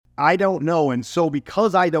I don't know. And so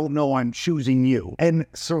because I don't know, I'm choosing you. And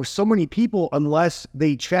so many people, unless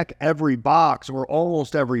they check every box or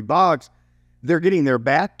almost every box, they're getting their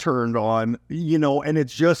back turned on, and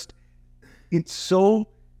it's so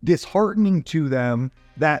disheartening to them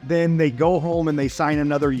that then they go home and they sign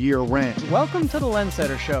another year rent. Welcome to the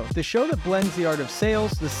Lendsetter Show, the show that blends the art of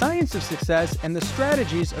sales, the science of success, and the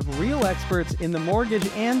strategies of real experts in the mortgage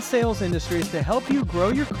and sales industries to help you grow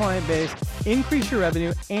your client base, increase your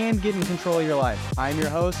revenue, and get in control of your life. I'm your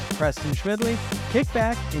host, Preston Schmidley. Kick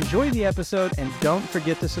back, enjoy the episode, and don't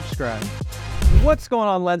forget to subscribe. What's going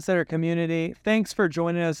on, Lendsetter community? Thanks for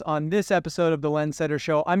joining us on this episode of the Lendsetter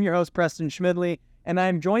Show. I'm your host, Preston Schmidley, and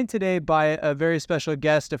I'm joined today by a very special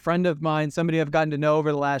guest, a friend of mine, somebody I've gotten to know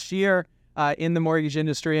over the last year in the mortgage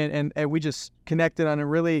industry, and we just connected on a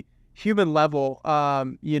really human level.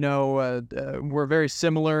 We're very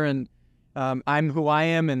similar, and I'm who I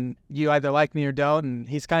am, and you either like me or don't, and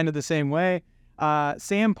he's kind of the same way.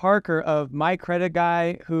 Sam Parker of My Credit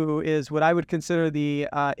Guy, who is what I would consider the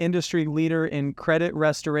industry leader in credit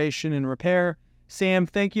restoration and repair. Sam,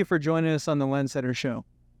 thank you for joining us on the Lendsetter Show.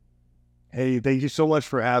 Hey, thank you so much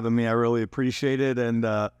for having me. I really appreciate it, and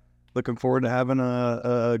looking forward to having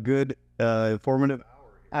a good, informative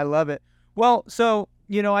hour. I love it. Well, so,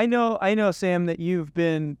 I know, Sam, that you've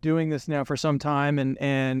been doing this now for some time,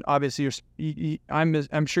 and obviously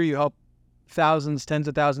I'm sure you help thousands, tens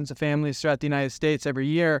of thousands of families throughout the United States every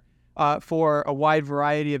year for a wide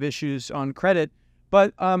variety of issues on credit.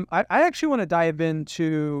 But I actually want to dive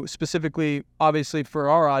into specifically, obviously, for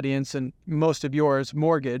our audience and most of yours,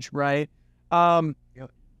 mortgage, right?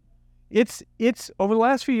 Yep. It's over the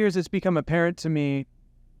last few years, it's become apparent to me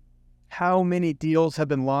how many deals have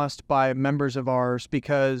been lost by members of ours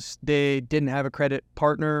because they didn't have a credit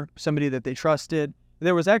partner, somebody that they trusted.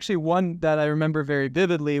 There was actually one that I remember very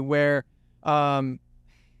vividly where I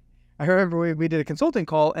remember we did a consulting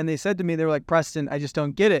call, and they said to me, they were like, "Preston, I just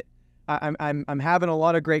don't get it. I'm having a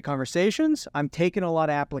lot of great conversations. I'm taking a lot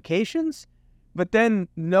of applications, but then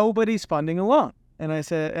nobody's funding a loan." And I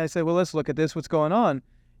said, well, let's look at this. What's going on?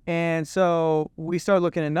 And so we started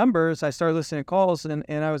looking at numbers. I started listening to calls, and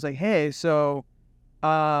I was like, hey, so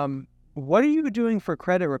what are you doing for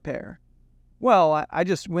credit repair? Well, I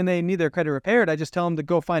just, when they need their credit repaired, I just tell them to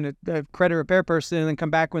go find a credit repair person and then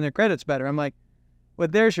come back when their credit's better. I'm like, well,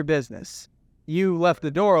 there's your business. You left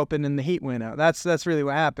the door open and the heat went out. That's really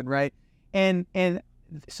what happened, right? And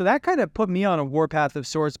so that kind of put me on a warpath of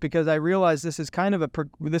sorts, because I realized this is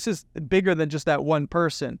this is bigger than just that one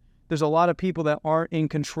person. There's a lot of people that aren't in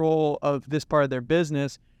control of this part of their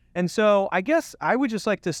business. And so I guess I would just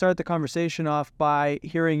like to start the conversation off by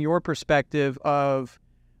hearing your perspective of,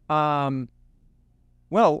 obviously,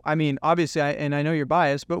 and I know you're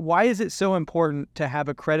biased, but why is it so important to have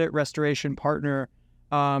a credit restoration partner?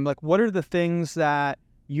 What are the things that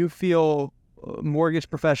you feel mortgage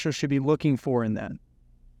professionals should be looking for in that?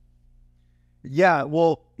 Yeah,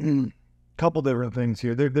 well, a couple different things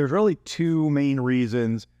here. There's really two main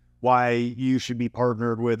reasons why you should be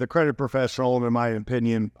partnered with a credit professional, and in my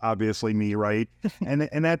opinion, obviously me, right?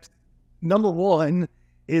 and that's, number one,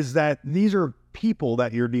 is that these are people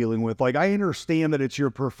that you're dealing with. Like, I understand that it's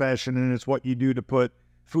your profession and it's what you do to put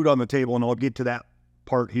food on the table, and I'll get to that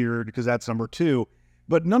part here because that's number two.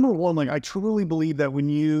 But number one, I truly believe that when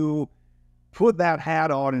you put that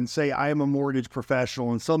hat on and say, I am a mortgage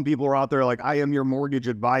professional, and some people are out there like, I am your mortgage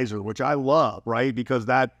advisor, which I love, right? Because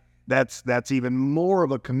that's even more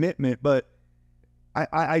of a commitment. But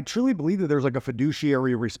I truly believe that there's a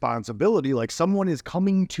fiduciary responsibility. Like, someone is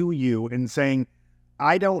coming to you and saying,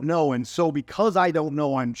 I don't know, and so because I don't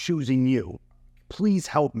know, I'm choosing you. Please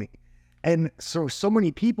help me. And so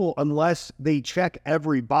many people, unless they check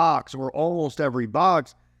every box or almost every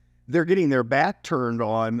box, they're getting their back turned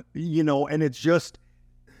on, and it's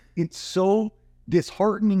so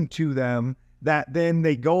disheartening to them that then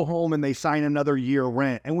they go home and they sign another year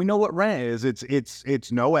rent. And we know what rent is.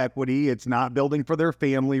 It's no equity. It's not building for their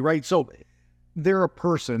family, right? So they're a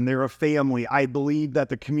person, they're a family. I believe that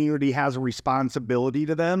the community has a responsibility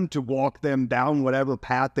to them to walk them down whatever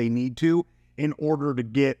path they need to in order to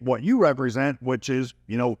get what you represent, which is,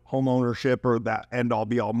 home ownership or that end all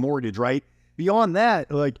be all mortgage, right? Beyond that,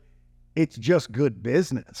 it's just good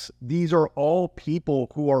business. These are all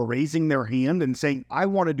people who are raising their hand and saying, I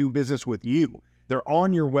want to do business with you. They're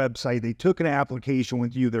on your website. They took an application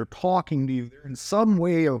with you. They're talking to you. They're in some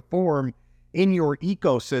way or form in your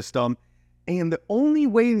ecosystem. And the only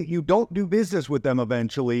way that you don't do business with them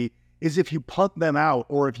eventually is if you punt them out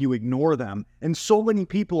or if you ignore them. And so many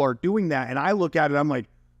people are doing that. And I look at it, I'm like,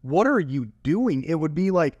 what are you doing? It would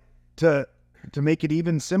be like, to make it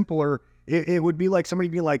even simpler, It would be like somebody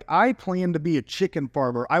being like, I plan to be a chicken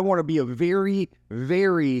farmer. I want to be a very,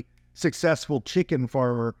 very successful chicken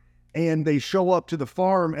farmer. And they show up to the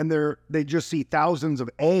farm and they just see thousands of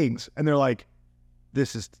eggs and they're like,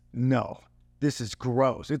 this is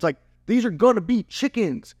gross. It's like, these are going to be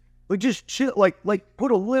chickens. Like just chill, like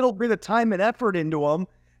put a little bit of time and effort into them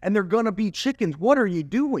and they're going to be chickens. What are you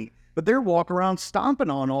doing? But they're walking around stomping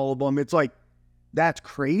on all of them. It's like, that's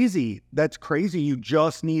crazy. That's crazy. You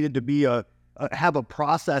just needed to have a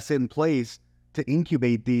process in place to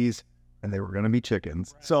incubate these and they were going to be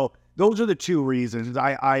chickens. Right. So those are the two reasons.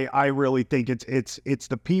 I really think it's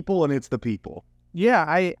the people and it's the people. Yeah,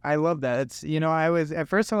 I love that. It's, I was at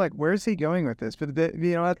first I'm like, where's he going with this? But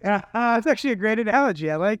it's actually a great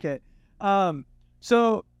analogy. I like it.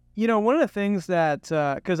 So one of the things that,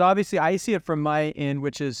 because obviously I see it from my end,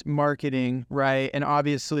 which is marketing, right? And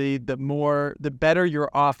obviously the better your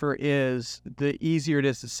offer is, the easier it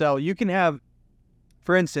is to sell. You can have,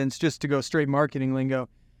 for instance, just to go straight marketing lingo,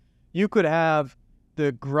 you could have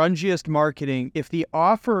the grungiest marketing. If the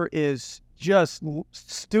offer is just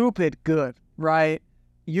stupid good, right?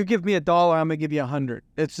 You give me $1, I'm gonna give you 100.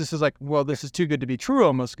 It's just like, well, this is too good to be true,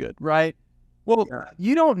 almost good, right? Well,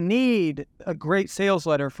 you don't need a great sales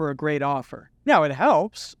letter for a great offer. Now, it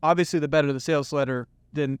helps. Obviously, the better the sales letter,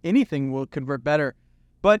 then anything will convert better.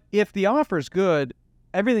 But if the offer is good,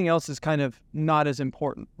 everything else is kind of not as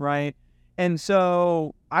important, right? And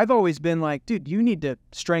so I've always been like, dude, you need to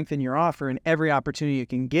strengthen your offer in every opportunity you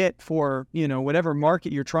can get for, whatever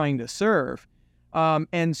market you're trying to serve.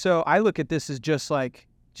 And so I look at this as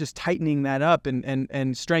just tightening that up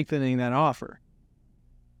and strengthening that offer.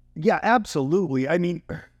 Yeah, absolutely. I mean,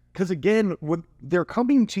 because again, they're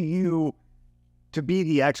coming to you to be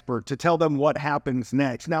the expert, to tell them what happens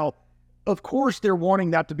next. Now, of course, they're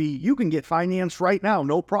wanting that to be, you can get financed right now,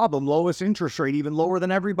 no problem, lowest interest rate, even lower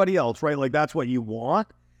than everybody else, right? Like that's what you want.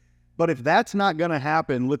 But if that's not going to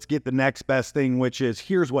happen, let's get the next best thing, which is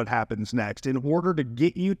here's what happens next. In order to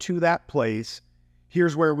get you to that place,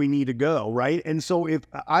 here's where we need to go, right? And so if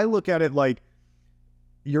I look at it like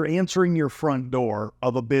you're answering your front door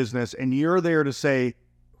of a business and you're there to say,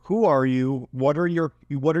 who are you? What are you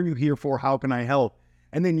here for? How can I help?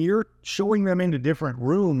 And then you're showing them into different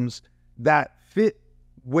rooms that fit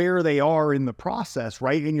where they are in the process,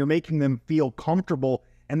 right? And you're making them feel comfortable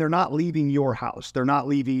and they're not leaving your house. They're not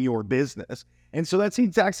leaving your business. And so that's the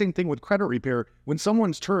exact same thing with credit repair. When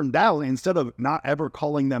someone's turned down, instead of not ever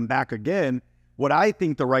calling them back again, what I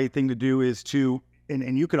think the right thing to do is to,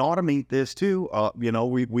 and you can automate this too.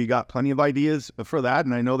 We got plenty of ideas for that.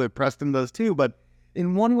 And I know that Preston does too, but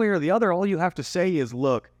in one way or the other, all you have to say is,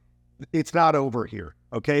 look, it's not over here.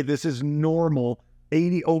 Okay. This is normal.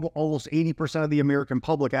 Almost 80% of the American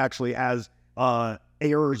public actually has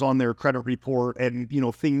errors on their credit report and,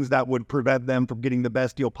 things that would prevent them from getting the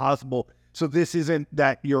best deal possible. So this isn't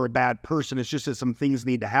that you're a bad person. It's just that some things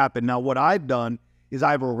need to happen. Now, what I've done is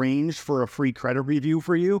I've arranged for a free credit review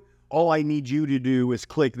for you. All I need you to do is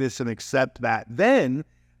click this and accept that. Then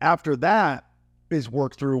after that is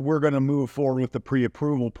worked through, we're going to move forward with the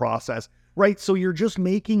pre-approval process, right? So you're just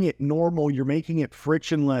making it normal. You're making it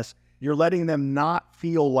frictionless. You're letting them not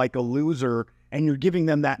feel like a loser, and you're giving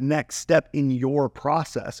them that next step in your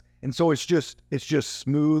process. And so it's just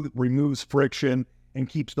smooth, removes friction, and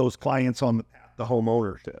keeps those clients on the home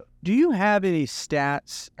ownership. Do you have any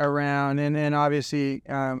stats around, and obviously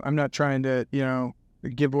I'm not trying to,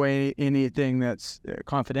 give away anything that's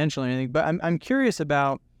confidential or anything, but I'm curious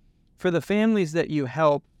about, for the families that you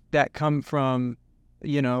help that come from,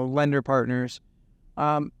 lender partners,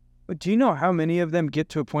 do you know how many of them get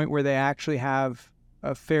to a point where they actually have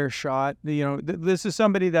a fair shot? This is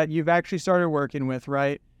somebody that you've actually started working with,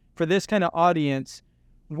 right? For this kind of audience,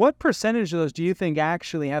 what percentage of those do you think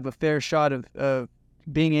actually have a fair shot of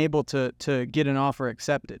being able to get an offer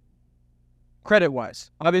accepted?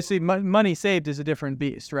 Credit-wise. Obviously, money saved is a different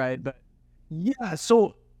beast, right? But yeah,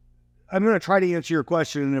 so I'm going to try to answer your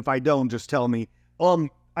question, and if I don't, just tell me.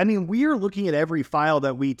 We are looking at every file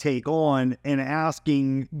that we take on and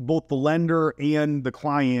asking both the lender and the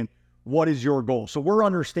client, what is your goal? So we're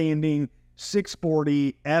understanding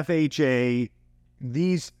 640, FHA,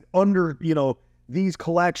 these under, these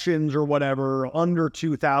collections or whatever, under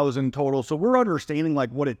 2,000 total. So we're understanding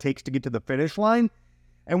like what it takes to get to the finish line.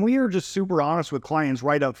 And we are just super honest with clients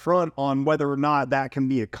right up front on whether or not that can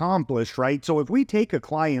be accomplished, right? So if we take a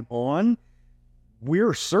client on,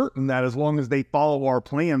 we're certain that as long as they follow our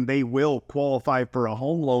plan, they will qualify for a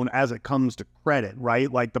home loan as it comes to credit,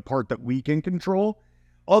 right? Like the part that we can control.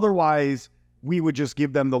 Otherwise, we would just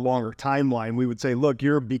give them the longer timeline. We would say, look,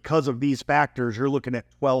 because of these factors, you're looking at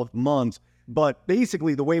 12 months. But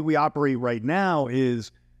basically, the way we operate right now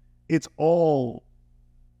is it's all,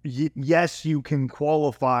 yes, you can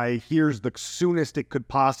qualify. Here's the soonest it could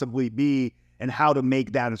possibly be and how to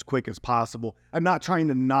make that as quick as possible. I'm not trying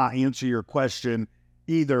to not answer your question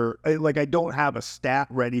either. Like, I don't have a stat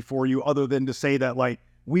ready for you other than to say that, like,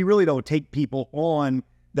 we really don't take people on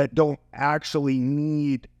that don't actually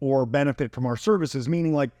need or benefit from our services.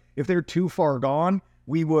 Meaning, like, if they're too far gone,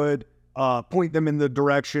 we would point them in the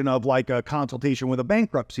direction of like a consultation with a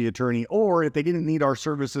bankruptcy attorney. Or if they didn't need our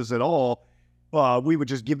services at all, we would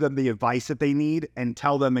just give them the advice that they need and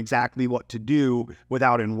tell them exactly what to do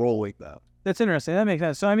without enrolling them. That's interesting. That makes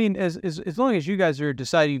sense. So, I mean, as long as you guys are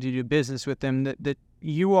deciding to do business with them, that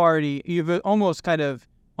you've almost kind of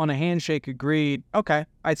on a handshake agreed, okay,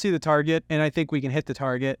 I see the target and I think we can hit the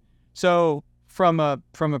target. So from a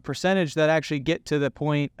percentage that actually get to the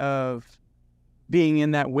point of being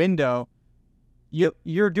in that window, you're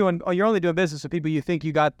only doing business with people you think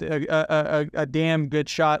you got a damn good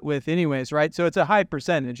shot with anyways, right? So it's a high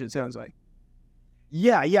percentage, it sounds like.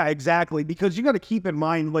 Yeah, exactly. Because you got to keep in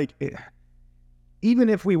mind, like, even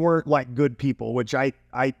if we weren't like good people, which I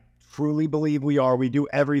truly believe we are, we do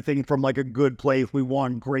everything from like a good place. We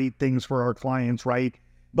want great things for our clients, right?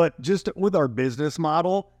 But just with our business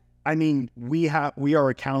model, I mean, we are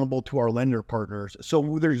accountable to our lender partners.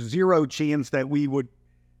 So there's zero chance that we would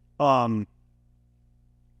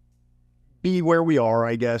be where we are,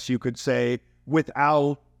 I guess you could say,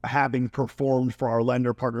 without having performed for our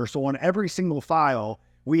lender partner. So on every single file,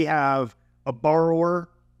 we have a borrower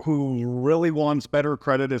who really wants better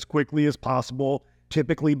credit as quickly as possible,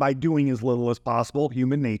 typically by doing as little as possible,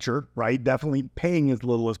 human nature, right? Definitely paying as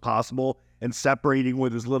little as possible and separating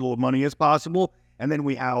with as little money as possible. And then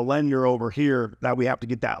we have a lender over here that we have to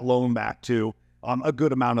get that loan back to a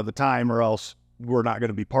good amount of the time, or else we're not going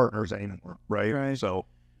to be partners anymore, right? So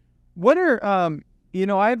what are,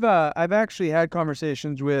 I've actually had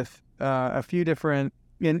conversations with a few different,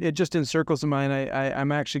 just in circles of mine,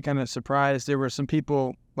 I'm actually kind of surprised. There were some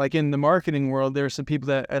people, like in the marketing world, there are some people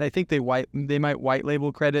that, and I think they might white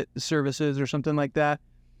label credit services or something like that.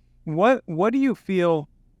 What do you feel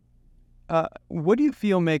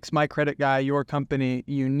makes My Credit Guy, your company,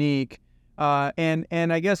 unique? And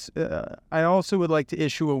I guess I also would like to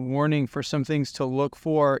issue a warning for some things to look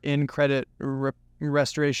for in credit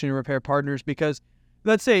restoration and repair partners, because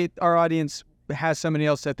let's say our audience has somebody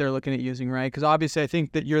else that they're looking at using, right? Because obviously I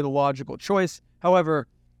think that you're the logical choice. However,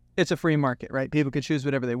 it's a free market, right? People can choose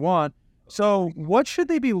whatever they want. So what should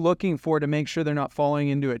they be looking for to make sure they're not falling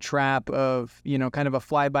into a trap of, kind of a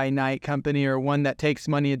fly-by-night company, or one that takes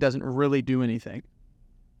money and doesn't really do anything?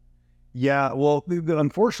 Yeah, well,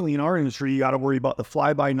 unfortunately in our industry, you got to worry about the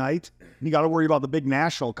fly-by-night. You got to worry about the big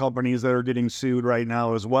national companies that are getting sued right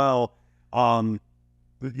now as well. Like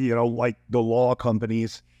the law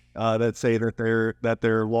companies that say that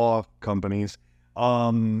they're law companies.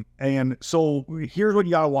 And so here's what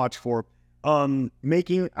you got to watch for.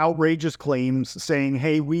 Making outrageous claims saying,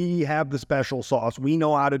 hey, we have the special sauce. We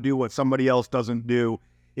know how to do what somebody else doesn't do.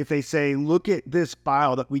 If they say, look at this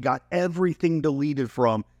file that we got everything deleted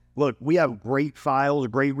from. Look, we have great files,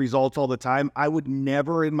 great results all the time. I would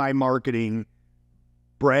never in my marketing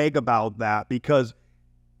brag about that, because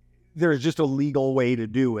there's just a legal way to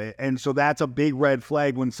do it. And so that's a big red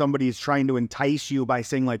flag when somebody's trying to entice you by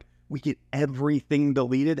saying, like, we get everything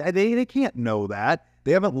deleted. They can't know that.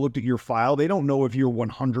 They haven't looked at your file. They don't know if you're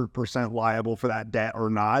 100% liable for that debt or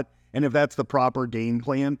not, and if that's the proper game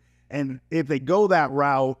plan. And if they go that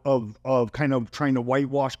route of kind of trying to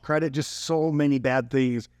whitewash credit, just so many bad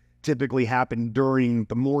things typically happen during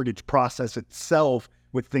the mortgage process itself,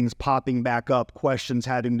 with things popping back up, questions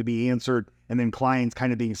having to be answered, and then clients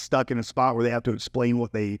kind of being stuck in a spot where they have to explain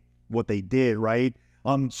what they did, right?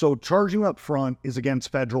 So charging up front is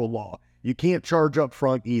against federal law. You can't charge up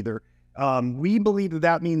front either. We believe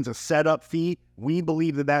that means a setup fee. We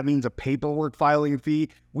believe that means a paperwork filing fee.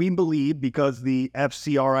 We believe, because the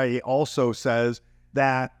FCRA also says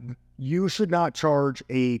that you should not charge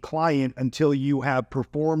a client until you have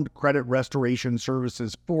performed credit restoration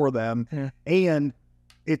services for them. Yeah. And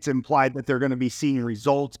it's implied that they're going to be seeing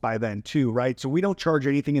results by then too, right? So we don't charge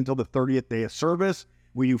anything until the 30th day of service.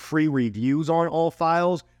 We do free reviews on all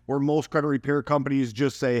files, where most credit repair companies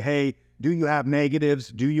just say, hey, do you have negatives?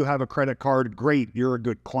 Do you have a credit card? Great, you're a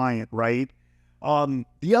good client, right?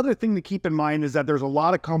 The other thing to keep in mind is that there's a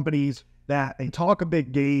lot of companies that they talk a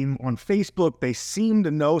big game on Facebook. They seem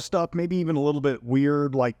to know stuff, maybe even a little bit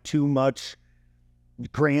weird, like too much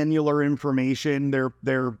granular information.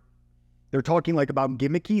 They're talking like about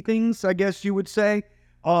gimmicky things, I guess you would say.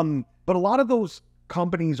 But a lot of those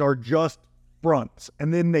companies are just fronts,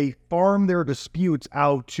 and then they farm their disputes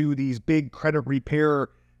out to these big credit repair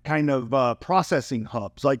kind of processing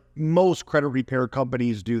hubs. Like most credit repair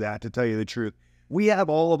companies do that, to tell you the truth. We have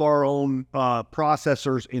all of our own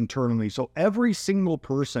processors internally. So every single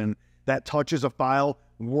person that touches a file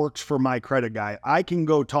works for my credit guy. I can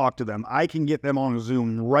go talk to them. I can get them on a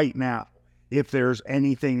Zoom right now if there's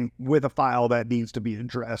anything with a file that needs to be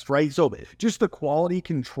addressed, right? So just the quality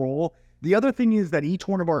control. The other thing is that each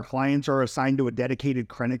one of our clients are assigned to a dedicated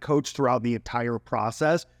credit coach throughout the entire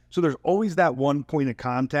process. So there's always that one point of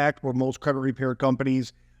contact where most credit repair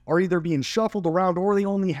companies are either being shuffled around or they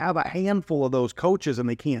only have a handful of those coaches and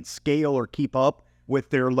they can't scale or keep up with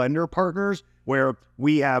their lender partners, where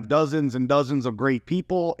we have dozens and dozens of great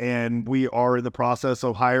people and we are in the process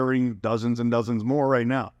of hiring dozens and dozens more right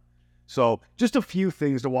now. So just a few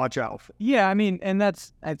things to watch out for. Yeah, I mean, and I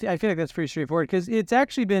feel like that's pretty straightforward, because it's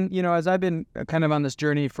actually been, as I've been kind of on this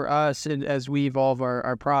journey for us, and as we evolve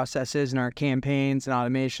our processes and our campaigns and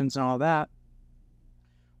automations and all that,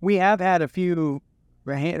 we have had a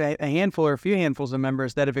handful or a few handfuls of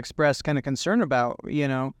members that have expressed kind of concern about,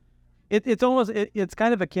 it's almost, it's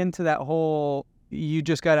kind of akin to that whole, you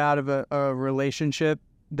just got out of a relationship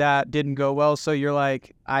that didn't go well, so you're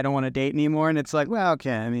like, I don't want to date anymore, and it's like, well,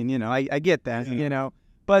 okay, I mean, I get that,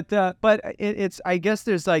 but it's, I guess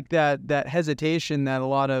there's like that hesitation that a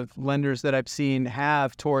lot of lenders that I've seen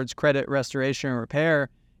have towards credit restoration and repair,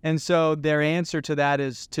 and so their answer to that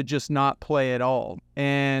is to just not play at all,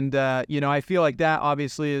 and I feel like that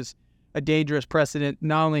obviously is a dangerous precedent,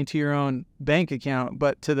 not only to your own bank account,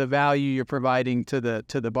 but to the value you're providing to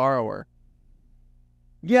the borrower.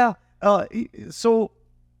 Yeah, so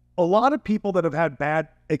a lot of people that have had bad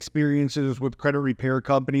experiences with credit repair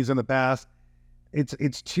companies in the past,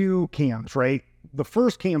 it's two camps, right? The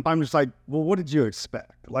first camp, I'm just like, well, what did you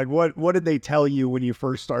expect? Like, what did they tell you when you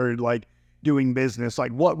first started, like, doing business?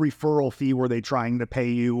 Like, what referral fee were they trying to pay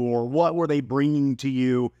you, or what were they bringing to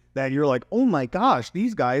you that you're like, oh my gosh,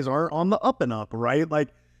 these guys are on the up and up, right? Like,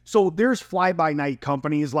 so there's fly-by-night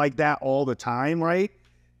companies like that all the time, right?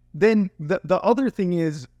 Then the other thing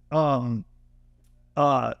is,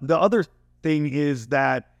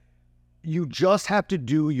 that you just have to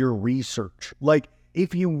do your research. Like,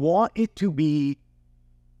 if you want it to be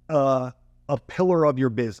a pillar of your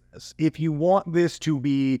business, if you want this to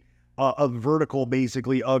be a vertical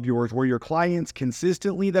basically of yours, where your clients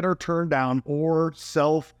consistently that are turned down or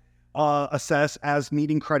self-assess as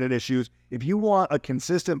needing credit issues, if you want a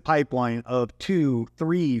consistent pipeline of 2,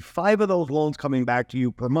 3, 5 of those loans coming back to you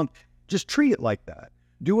per month, just treat it like that.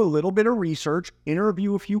 Do a little bit of research,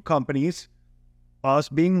 interview a few companies, us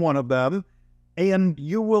being one of them, and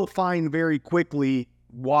you will find very quickly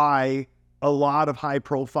why a lot of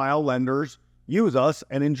high-profile lenders use us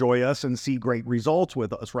and enjoy us and see great results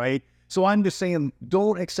with us, right? So I'm just saying,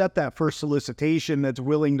 don't accept that first solicitation that's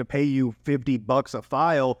willing to pay you $50 a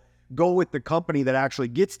file. Go with the company that actually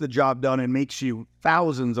gets the job done and makes you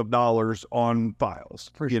thousands of dollars on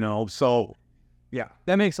files, So, yeah.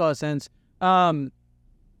 That makes a lot of sense.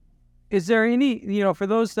 Is there any, for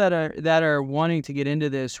those that are wanting to get into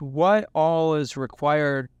this, what all is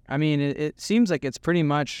required? I mean, it seems like it's pretty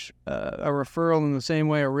much a referral in the same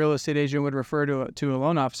way a real estate agent would refer to a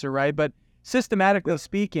loan officer, right? But systematically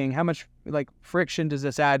speaking, how much like friction does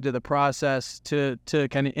this add to the process to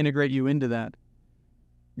kind of integrate you into that?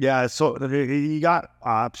 Yeah, so you got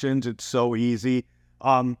options. It's so easy.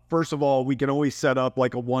 First of all, we can always set up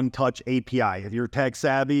like a one-touch API. If you're tech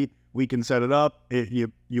savvy, we can set it up.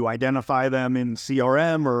 You identify them in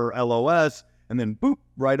CRM or LOS, and then boop,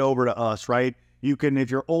 right over to us, right? You can, if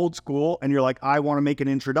you're old school and you're like, I want to make an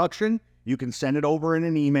introduction, you can send it over in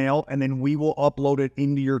an email, and then we will upload it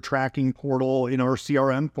into your tracking portal in our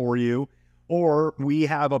CRM for you. Or we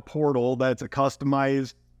have a portal that's a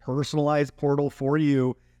customized, personalized portal for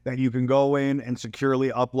you that you can go in and securely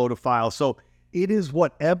upload a file. So it is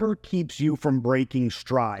whatever keeps you from breaking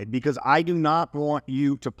stride, because I do not want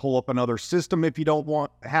you to pull up another system if you don't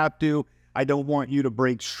have to. I don't want you to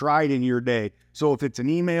break stride in your day. So if it's an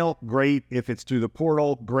email, great. If it's through the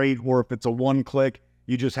portal, great. Or if it's a one-click,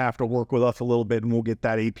 you just have to work with us a little bit and we'll get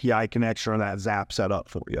that API connection or that Zap set up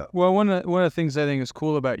for you. Well, one of the things I think is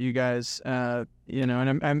cool about you guys, and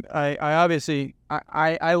I obviously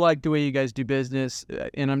like the way you guys do business,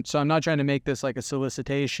 and I'm not trying to make this like a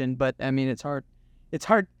solicitation, but I mean, it's hard. It's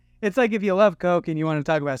like if you love Coke and you want to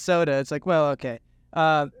talk about soda, it's like, well, okay.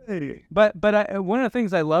 But one of the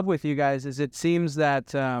things I love with you guys is it seems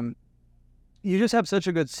that you just have such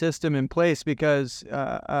a good system in place, because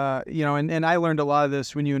and I learned a lot of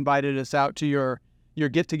this when you invited us out to your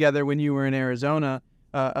get together when you were in Arizona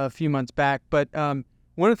a few months back. But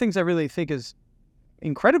one one of the things I really think is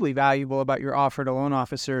incredibly valuable about your offer to loan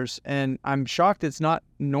officers, and I'm shocked it's not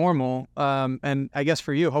normal, and I guess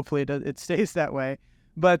for you, hopefully it stays that way,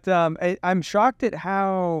 but I'm shocked at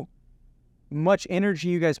how much energy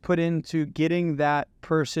you guys put into getting that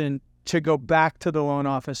person to go back to the loan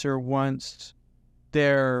officer once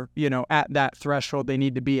they're, at that threshold they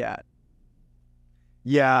need to be at.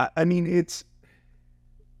 Yeah, I mean,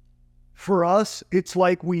 for us, it's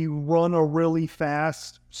like we run a really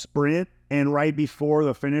fast sprint, and right before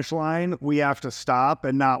the finish line, we have to stop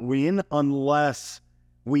and not win unless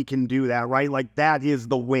we can do that, right? Like, that is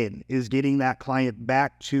the win, is getting that client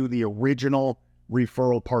back to the original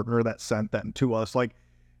referral partner that sent them to us. Like,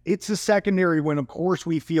 it's a secondary win. Of course,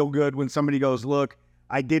 we feel good when somebody goes, look,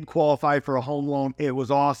 I did qualify for a home loan. It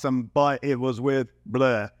was awesome, but it was with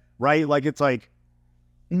blah, right? Like, it's like,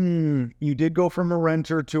 you did go from a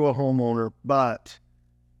renter to a homeowner, but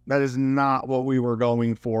that is not what we were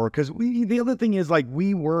going for. Because the other thing is, like,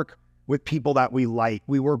 we work with people that we like.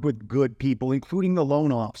 We work with good people, including the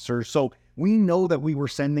loan officers. So we know that we were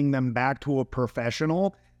sending them back to a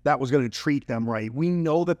professional that was going to treat them right. We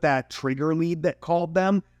know that that trigger lead that called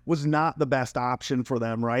them was not the best option for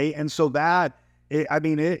them, right? And so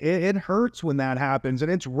it hurts when that happens, and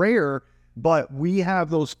it's rare, but we have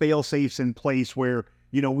those fail safes in place where,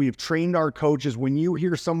 we've trained our coaches. When you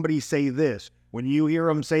hear somebody say this, when you hear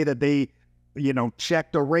them say that they,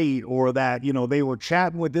 checked a rate, or that, they were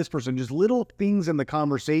chatting with this person, just little things in the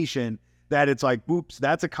conversation that it's like, oops,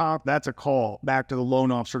 that's a call back to the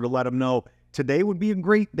loan officer to let them know today would be a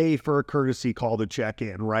great day for a courtesy call to check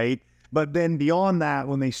in, right? But then beyond that,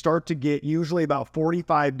 when they start to get usually about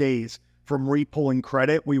 45 days from repulling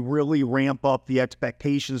credit, we really ramp up the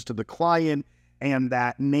expectations to the client and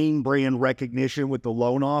that name brand recognition with the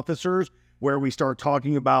loan officers, where we start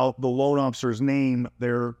talking about the loan officer's name,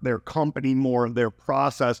 their company more, their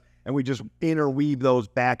process, and we just interweave those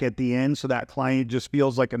back at the end so that client just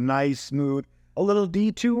feels like a nice, smooth, a little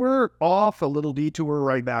detour off, a little detour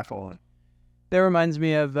right back on. That reminds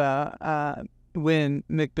me of when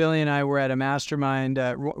McBilly and I were at a mastermind,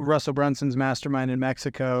 Russell Brunson's mastermind in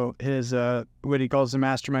Mexico, his what he calls the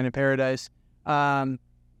mastermind in paradise.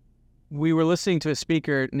 We were listening to a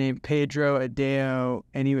speaker named Pedro Adeo,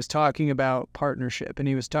 and he was talking about partnership. And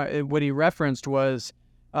he was what he referenced was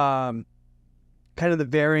kind of the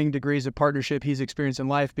varying degrees of partnership he's experienced in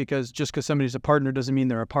life, because just because somebody's a partner doesn't mean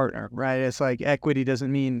they're a partner, right? It's like equity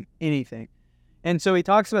doesn't mean anything. And so he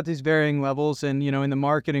talks about these varying levels, and, in the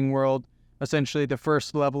marketing world, essentially the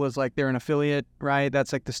first level is like they're an affiliate, right?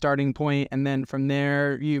 That's like the starting point. And then from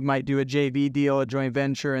there, you might do a JV deal, a joint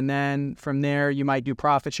venture. And then from there, you might do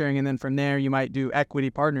profit sharing. And then from there, you might do equity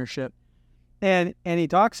partnership. And he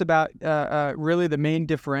talks about really the main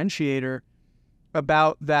differentiator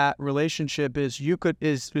about that relationship is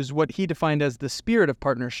is what he defined as the spirit of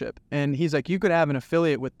partnership. And he's like, you could have an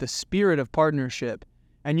affiliate with the spirit of partnership,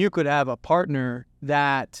 and you could have a partner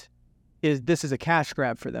that this is a cash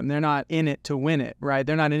grab for them. They're not in it to win it, right?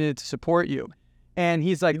 They're not in it to support you. And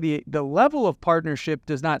he's like, the level of partnership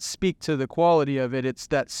does not speak to the quality of it. It's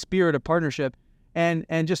that spirit of partnership. And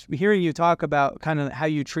just hearing you talk about kind of how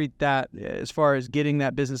you treat that as far as getting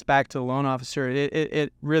that business back to the loan officer,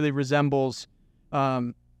 it really resembles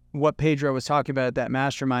what Pedro was talking about at that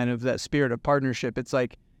mastermind, of that spirit of partnership. It's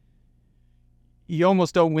like, you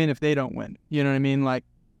almost don't win if they don't win. You know what I mean? Like,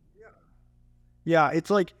 yeah,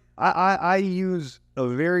 it's like, I use a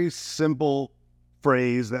very simple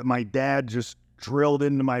phrase that my dad just drilled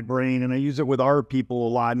into my brain, and I use it with our people a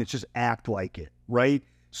lot, and it's just act like it, right?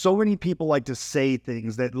 So many people like to say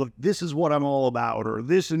things that, look, this is what I'm all about, or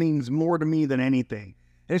this means more to me than anything.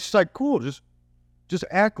 And it's just like, cool, just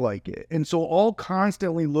act like it. And so I'll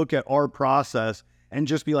constantly look at our process and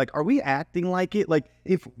just be like, are we acting like it? Like,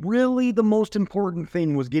 if really the most important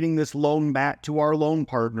thing was getting this loan back to our loan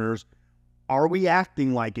partners, are we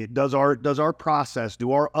acting like it? Does our process,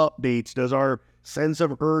 do our updates, does our sense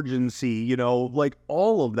of urgency, like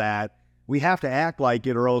all of that, we have to act like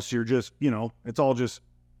it, or else you're just, it's all just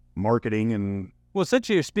marketing. And well,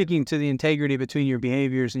 essentially you're speaking to the integrity between your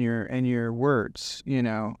behaviors and your words,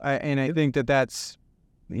 I think that's,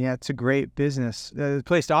 it's a great business,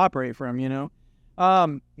 place to operate from,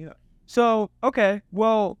 So, okay,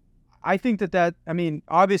 well, I think that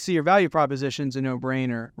obviously your value proposition's a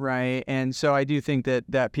no-brainer, right? And so I do think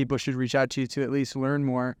that people should reach out to you to at least learn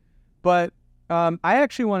more. But I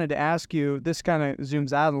actually wanted to ask you, this kind of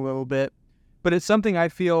zooms out a little bit, but it's something I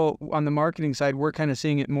feel on the marketing side, we're kind of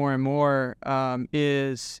seeing it more and more,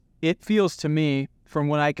 is it feels to me, from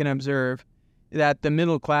what I can observe, that the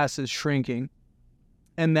middle class is shrinking,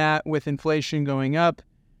 and that with inflation going up,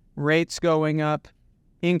 rates going up,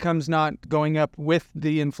 income's not going up with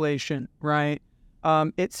the inflation, right?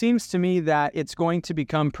 It seems to me that it's going to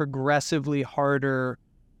become progressively harder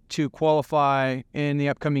to qualify in the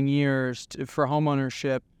upcoming years for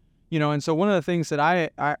homeownership. And so one of the things that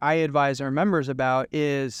I advise our members about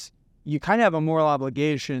is you kind of have a moral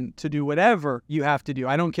obligation to do whatever you have to do.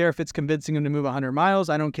 I don't care if it's convincing them to move 100 miles.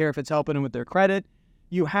 I don't care if it's helping them with their credit.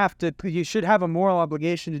 You should have a moral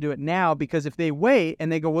obligation to do it now, because if they wait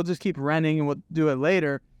and they go, we'll just keep renting and we'll do it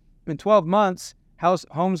later, in 12 months,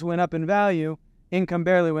 homes went up in value, income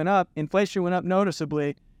barely went up, inflation went up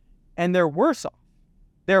noticeably, and they're worse off.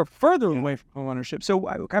 They're further away from homeownership. So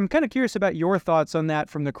I'm kind of curious about your thoughts on that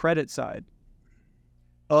from the credit side.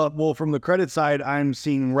 Well, from the credit side, I'm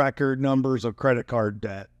seeing record numbers of credit card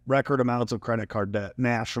debt, record amounts of credit card debt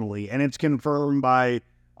nationally. And it's confirmed by,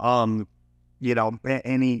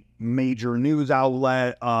 any major news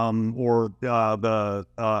outlet, or the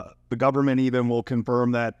government even will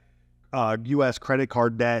confirm that U.S. credit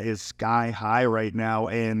card debt is sky high right now.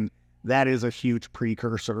 And that is a huge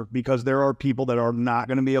precursor, because there are people that are not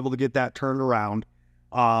going to be able to get that turned around.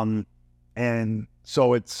 And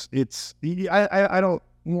so I don't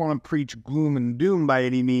want to preach gloom and doom by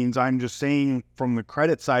any means. I'm just saying, from the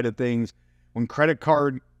credit side of things, when credit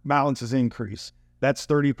card balances increase, that's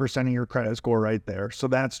 30% of your credit score right there. So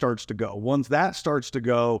that starts to go. Once that starts to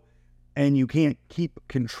go and you can't keep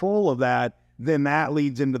control of that, then that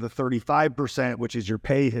leads into the 35%, which is your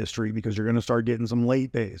pay history, because you're going to start getting some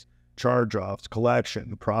late pays, charge-offs,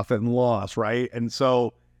 collection, profit and loss, right? And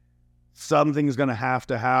so something's going to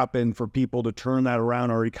happen for people to turn that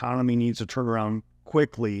around. Our economy needs to turn around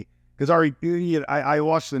quickly, because I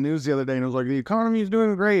watched the news the other day and it was like, the economy is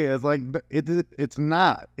doing great. It's like, it's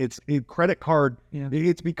not. It's a credit card. Yeah.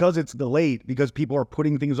 It's because it's delayed, because people are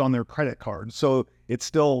putting things on their credit card. So it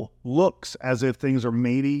still looks as if things are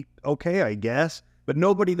maybe okay, I guess. But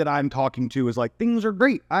nobody that I'm talking to is like, things are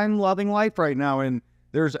great, I'm loving life right now, and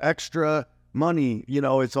there's extra money.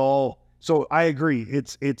 It's all. So I agree.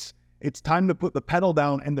 It's time to put the pedal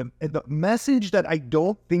down. And the message that I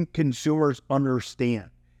don't think consumers understand,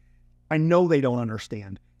 I know they don't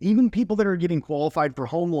understand. Even people that are getting qualified for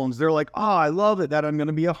home loans, they're like, oh, I love it that I'm going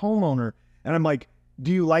to be a homeowner. And I'm like,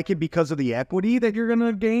 do you like it because of the equity that you're going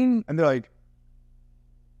to gain? And they're like,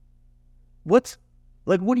 what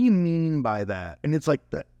do you mean by that? And it's like,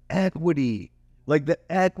 the equity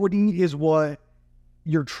is what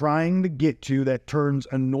you're trying to get to, that turns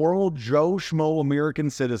a normal Joe Schmo American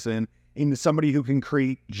citizen into somebody who can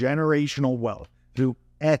create generational wealth through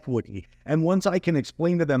equity. And once I can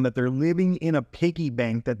explain to them that they're living in a piggy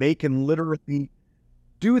bank, that they can literally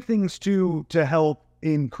do things to help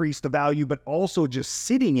increase the value, but also just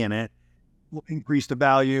sitting in it will increase the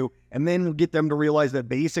value, and then get them to realize that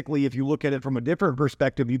basically, if you look at it from a different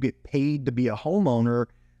perspective, you get paid to be a homeowner.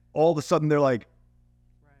 All of a sudden they're like,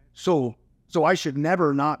 so I should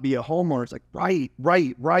never not be a homeowner. It's like, right.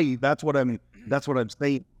 That's what I'm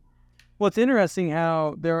saying. Well, it's interesting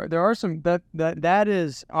how there are some, that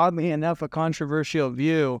is oddly enough a controversial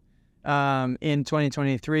view in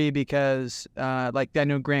 2023, because I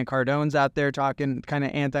know Grant Cardone's out there talking kind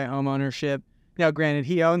of anti-home ownership. Now, granted,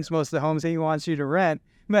 he owns most of the homes that he wants you to rent,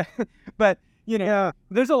 but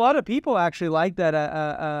there's a lot of people actually like that.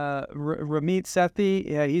 Ramit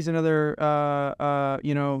Sethi, he's another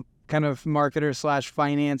kind of marketer /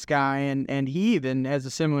 finance guy, and he even has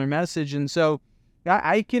a similar message. And so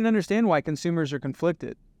I can understand why consumers are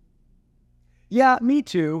conflicted. Yeah, me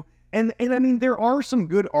too. And I mean, there are some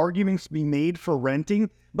good arguments to be made for renting,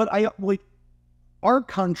 but our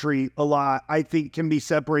country a lot, I think, can be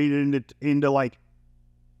separated into like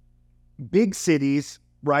big cities,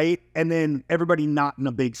 right? And then everybody not in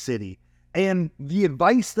a big city. And the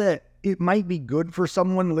advice that it might be good for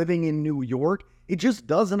someone living in New York, it just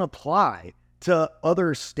doesn't apply to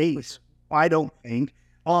other states, I don't think.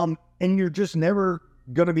 And you're just never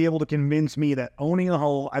going to be able to convince me that owning a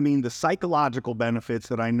home, I mean, the psychological benefits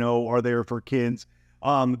that I know are there for kids,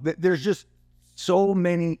 there's just so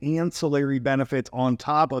many ancillary benefits on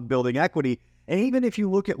top of building equity. And even if you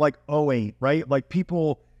look at like '08, right? Like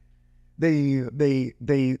people, the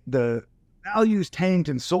values tanked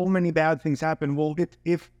and so many bad things happened. Well,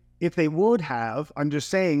 if they would have, I'm just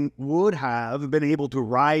saying, would have been able to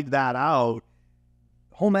ride that out,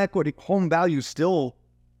 home equity, home values still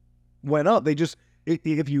went up. They just,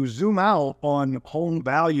 if you zoom out on home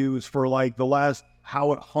values for like the last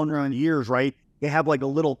 100 years, right? They have like a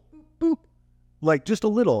little boop, like just a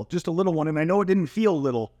little one. And I know it didn't feel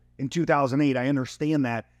little in 2008. I understand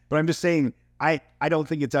that, but I'm just saying, I don't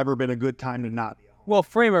think it's ever been a good time to not be a home. Well,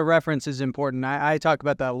 frame of reference is important. I talk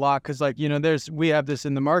about that a lot because, like, we have this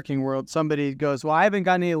in the marketing world. Somebody goes, well, I haven't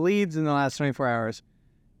gotten any leads in the last 24 hours.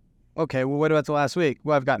 Okay, well, what about the last week?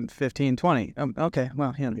 Well, I've gotten 15, 20. Okay,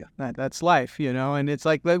 well, that's life, and it's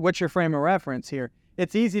like, what's your frame of reference here?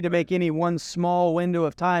 It's easy to make any one small window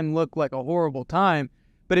of time look like a horrible time.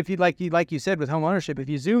 But if like you said with home ownership, if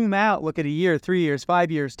you zoom out, look at a year, 3 years, 5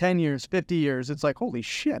 years, 10 years, 50 years, it's like, holy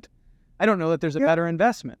shit. I don't know that there's a better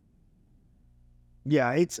investment.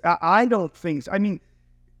 Yeah, I don't think so. I mean,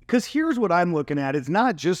 because here's what I'm looking at. It's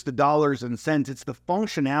not just the dollars and cents. It's the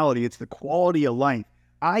functionality. It's the quality of life.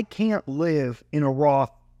 I can't live in a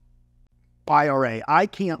Roth IRA. I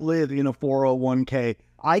can't live in a 401k.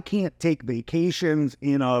 I can't take vacations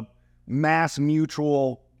in a Mass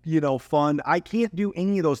Mutual, fund. I can't do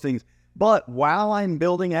any of those things. But while I'm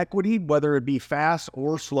building equity, whether it be fast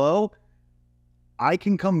or slow, I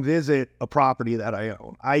can come visit a property that I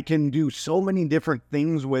own. I can do so many different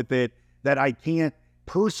things with it that I can't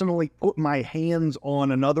personally put my hands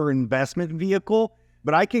on another investment vehicle,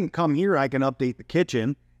 but I can come here, I can update the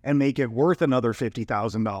kitchen and make it worth another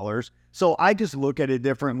 $50,000. So I just look at it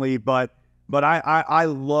differently, but I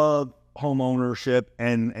love home ownership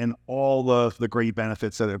and all the great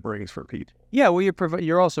benefits that it brings for people. Yeah, well,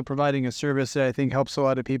 you're also providing a service that I think helps a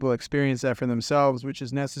lot of people experience that for themselves, which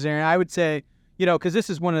is necessary. And I would say, because this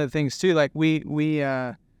is one of the things too, like we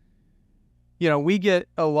get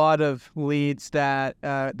a lot of leads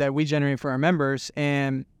that we generate for our members,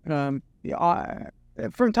 and from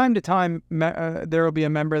time to time, there will be a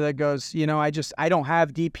member that goes, I don't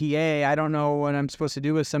have DPA. I don't know what I'm supposed to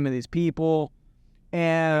do with some of these people.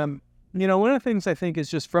 And, one of the things I think is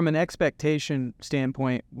just from an expectation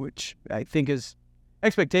standpoint, which I think is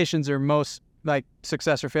expectations are most like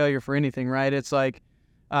success or failure for anything, right? It's like,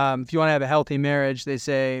 if you want to have a healthy marriage, they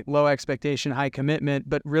say low expectation, high commitment.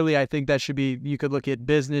 But really, I think that should be, you could look at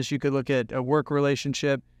business, you could look at a work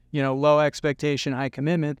relationship, low expectation, high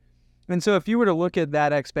commitment. And so if you were to look at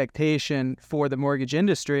that expectation for the mortgage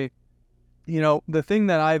industry, the thing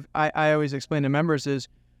that I always explain to members is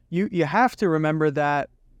you have to remember that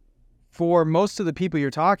for most of the people you're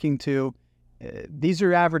talking to, these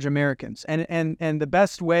are average Americans. And the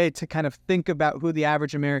best way to kind of think about who the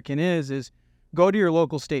average American is go to your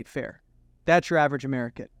local state fair. That's your average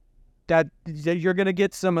American. That you're going to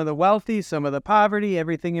get some of the wealthy, some of the poverty,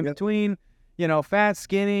 everything in between, fat,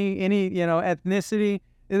 skinny, any, ethnicity.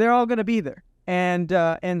 They're all going to be there.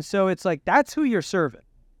 And so it's like, that's who you're serving.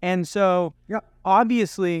 And so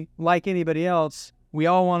obviously, like anybody else, we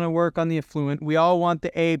all want to work on the affluent. We all want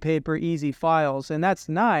the A paper, easy files, and that's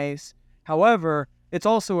nice. However, it's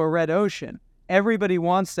also a red ocean. Everybody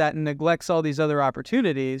wants that and neglects all these other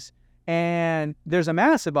opportunities, and there's a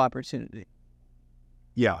massive opportunity.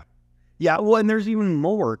 Yeah. Yeah, well, and there's even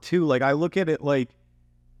more, too. Like, I look at it like,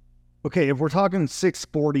 okay, if we're talking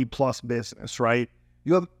 640 plus business, right?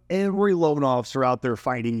 You have every loan officer out there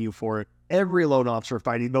fighting you for it. Every loan officer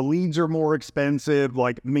fighting. The leads are more expensive,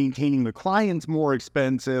 like maintaining the client's more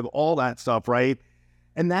expensive, all that stuff, right?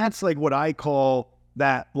 And that's like what I call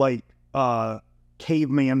that like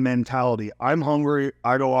caveman mentality. I'm hungry,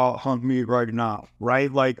 I go out hunt meat right now, right?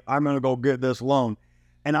 Like I'm gonna go get this loan.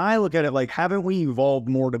 And I look at it like, haven't we evolved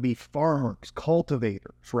more to be farmers,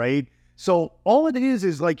 cultivators, right? So all it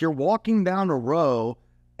is like you're walking down a row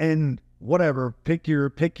and whatever, pick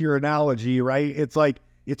your analogy, right? It's like,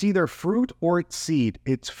 it's either fruit or it's seed.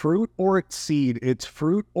 It's fruit or it's seed. It's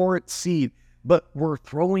fruit or it's seed. But we're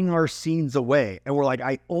throwing our seeds away. And we're like,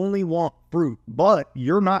 I only want fruit. But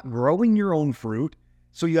you're not growing your own fruit.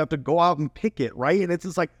 So you have to go out and pick it, right? And it's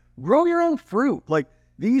just like, grow your own fruit. Like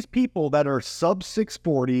these people that are sub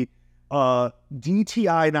 640,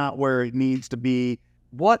 DTI not where it needs to be,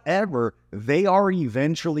 whatever, they are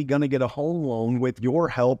eventually going to get a home loan with your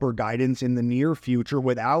help or guidance in the near future,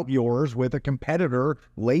 without yours, with a competitor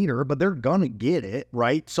later, but they're going to get it,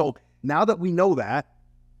 right? So now that we know that,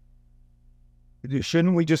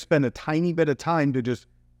 shouldn't we just spend a tiny bit of time to just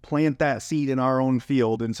plant that seed in our own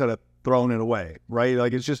field instead of throwing it away, right?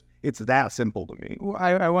 Like it's that simple to me.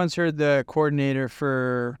 I once heard the coordinator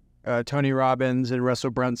for Tony Robbins and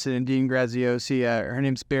Russell Brunson and Dean Graziosi, her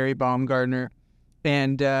name's Barry Baumgartner.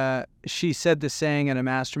 And she said the saying at a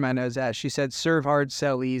mastermind I was at. She said, serve hard,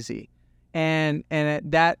 sell easy. And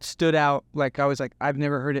that stood out. Like, I was like, I've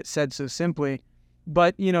never heard it said so simply.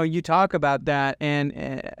 But, you talk about that,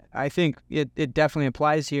 and I think it definitely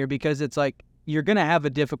applies here, because it's like you're going to have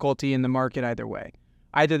a difficulty in the market either way.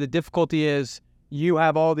 Either the difficulty is you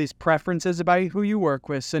have all these preferences about who you work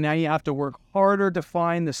with, so now you have to work harder to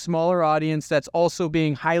find the smaller audience that's also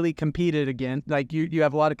being highly competed against. Like, you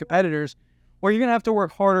have a lot of competitors. or you're going to have to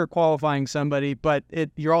work harder qualifying somebody, but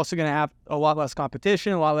you're also going to have a lot less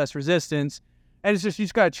competition, a lot less resistance. And it's just, you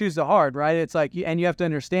just got to choose the hard, right? It's like, and you have to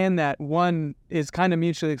understand that one is kind of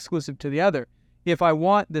mutually exclusive to the other. If I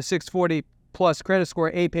want the 640 plus credit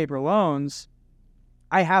score A paper loans,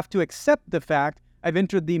 I have to accept the fact I've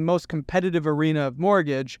entered the most competitive arena of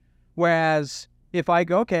mortgage. Whereas if I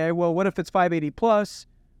go, okay, well, what if it's 580 plus?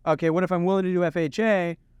 Okay, what if I'm willing to do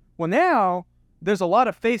FHA? Well, now there's a lot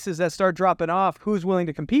of faces that start dropping off. Who's willing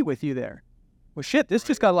to compete with you there? Well, shit, this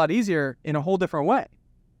just got a lot easier in a whole different way.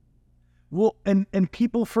 Well, and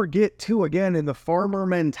people forget too, again, in the farmer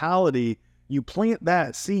mentality, you plant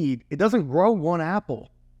that seed, it doesn't grow one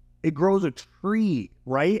apple. It grows a tree,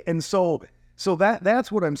 right? And so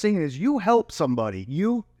that's what I'm saying is you help somebody.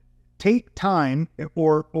 You take time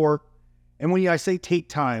and when I say take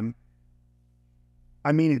time,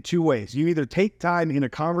 I mean it two ways. You either take time in a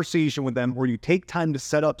conversation with them or you take time to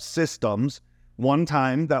set up systems one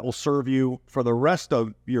time that will serve you for the rest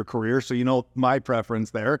of your career. So you know my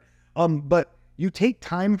preference there. But you take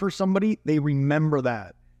time for somebody, they remember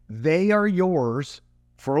that. They are yours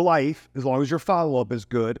for life as long as your follow-up is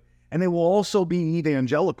good. And they will also be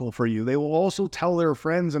evangelical for you. They will also tell their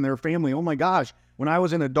friends and their family, oh my gosh, when I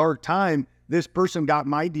was in a dark time, this person got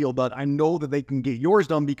my deal done. I know that they can get yours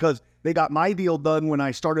done because they got my deal done when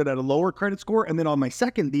I started at a lower credit score. And then on my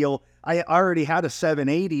second deal, I already had a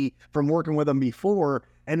 780 from working with them before.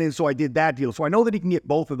 And then so I did that deal. So I know that he can get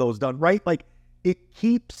both of those done, right? Like it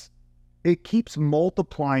keeps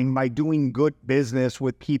multiplying by doing good business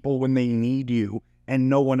with people when they need you and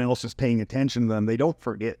no one else is paying attention to them. They don't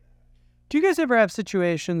forget. Do you guys ever have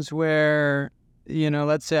situations where,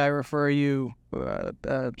 let's say I refer you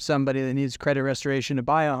somebody that needs credit restoration to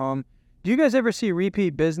buy a home. Do you guys ever see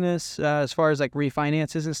repeat business as far as like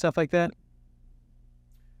refinances and stuff like that?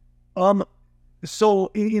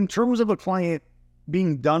 So in terms of a client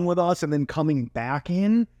being done with us and then coming back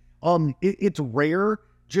in, it's rare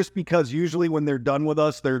just because usually when they're done with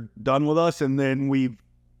us, and then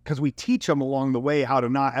because we teach them along the way how to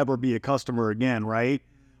not ever be a customer again, right?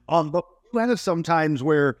 But we have sometimes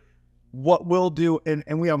where what we'll do,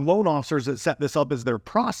 and we have loan officers that set this up as their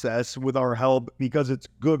process with our help because it's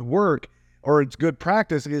good work or it's good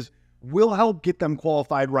practice, is we'll help get them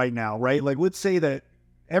qualified right now, right? Like let's say that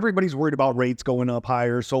everybody's worried about rates going up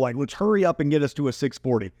higher. So like, let's hurry up and get us to a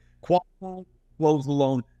 640. Close the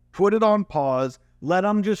loan, put it on pause, let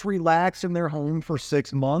them just relax in their home for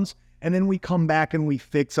 6 months. And then we come back and we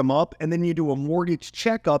fix them up. And then you do a mortgage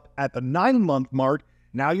checkup at the 9-month mark.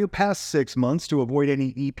 Now you pass 6 months to avoid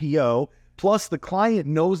any EPO. Plus the client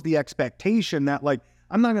knows the expectation that like,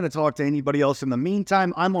 I'm not going to talk to anybody else in the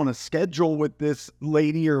meantime. I'm on a schedule with this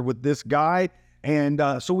lady or with this guy. And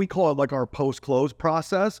so we call it like our post-close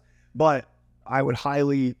process, but I would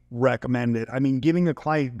highly recommend it. I mean, giving a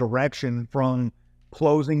client direction from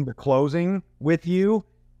closing to closing with you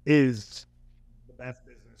is the best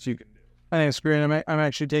business you can do. I think it's great. I'm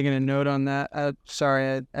actually taking a note on that.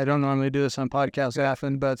 Sorry, I don't normally do this on podcasts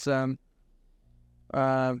often, but you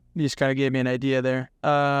just kind of gave me an idea there.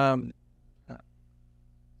 I like it.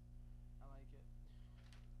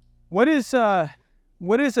 What is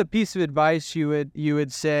a piece of advice you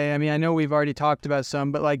would say? I mean, I know we've already talked about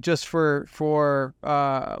some, but like just for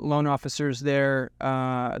loan officers there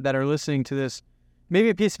that are listening to this, maybe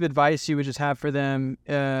a piece of advice you would just have for them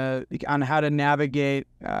on how to navigate,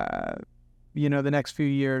 the next few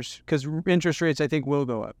years, because interest rates I think will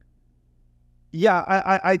go up. Yeah,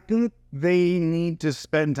 I think they need to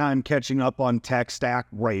spend time catching up on tech stack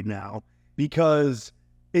right now because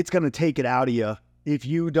it's going to take it out of you if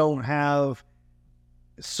you don't have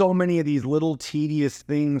so many of these little tedious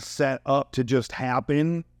things set up to just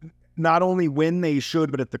happen, not only when they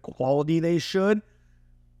should, but at the quality they should.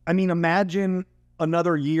 I mean, imagine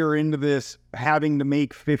another year into this having to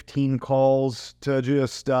make 15 calls to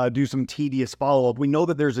just do some tedious follow-up. We know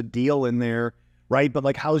that there's a deal in there, right? But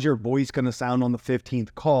like, how's your voice going to sound on the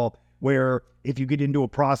 15th call? Where if you get into a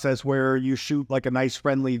process where you shoot like a nice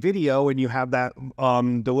friendly video and you have that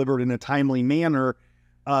delivered in a timely manner,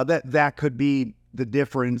 that could be the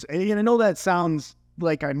difference. And I know that sounds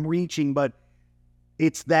like I'm reaching, but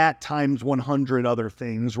it's that times 100 other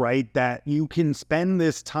things, right? That you can spend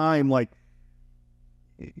this time, like,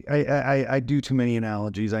 I do too many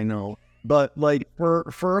analogies, I know. But like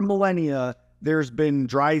for millennia, there's been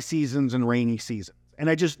dry seasons and rainy seasons. And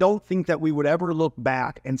I just don't think that we would ever look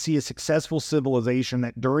back and see a successful civilization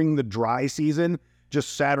that during the dry season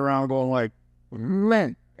just sat around going like,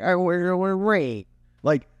 man, we're rain.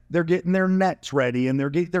 Like, they're getting their nets ready and they're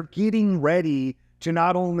getting ready to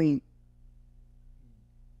not only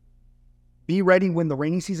be ready when the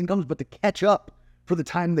rainy season comes, but to catch up for the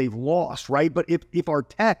time they've lost, right? But if our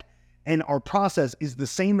tech and our process is the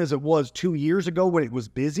same as it was 2 years ago when it was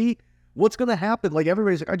busy, what's going to happen? Like,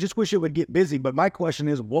 everybody's like, I just wish it would get busy. But my question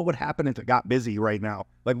is, what would happen if it got busy right now?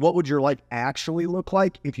 Like, what would your life actually look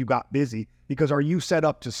like if you got busy? Because are you set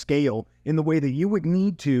up to scale in the way that you would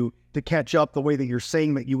need to catch up the way that you're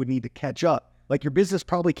saying that you would need to catch up? Like, your business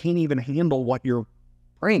probably can't even handle what you're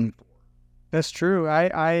praying for. That's true.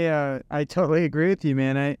 I totally agree with you,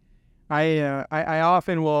 man. I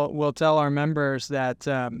often will tell our members that,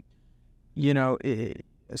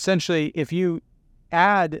 essentially, if you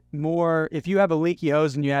have a leaky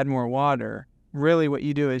hose and you add more water, really what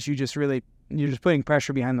you do is you're just putting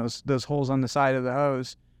pressure behind those holes on the side of the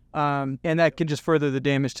hose. And that can just further the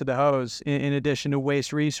damage to the hose in addition to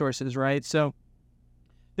waste resources, right? So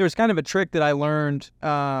there was kind of a trick that I learned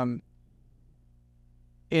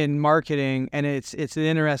in marketing, and it's an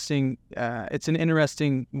interesting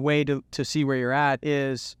way to see where you're at,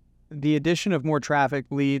 is the addition of more traffic,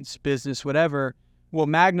 leads, business, whatever, will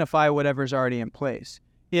magnify whatever's already in place.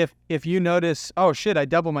 If you notice, oh shit, I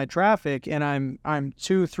double my traffic and I'm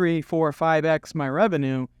 2, 3, 4, 5x my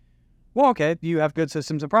revenue, well, okay, you have good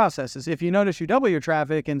systems and processes. If you notice you double your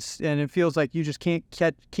traffic and it feels like you just can't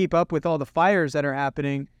keep up with all the fires that are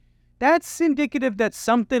happening, that's indicative that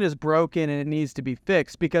something is broken and it needs to be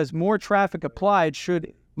fixed, because more traffic applied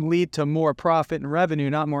should lead to more profit and revenue,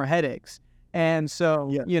 not more headaches. And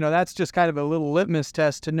so, that's just kind of a little litmus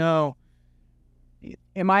test to know,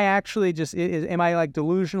 am I actually am I like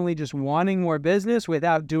delusionally just wanting more business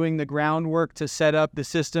without doing the groundwork to set up the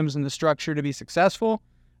systems and the structure to be successful?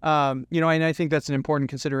 And I think that's an important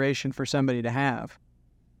consideration for somebody to have.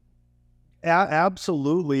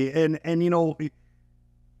 Absolutely. And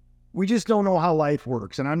we just don't know how life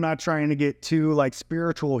works. And I'm not trying to get too like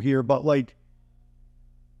spiritual here, but like,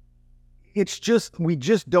 we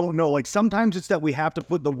just don't know. Like, sometimes it's that we have to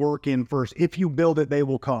put the work in first. If you build it, they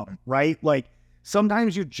will come, right? Like,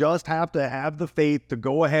 sometimes you just have to have the faith to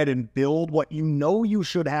go ahead and build what you know you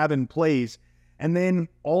should have in place. And then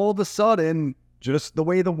all of a sudden, just the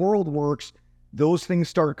way the world works, those things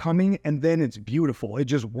start coming, and then it's beautiful. It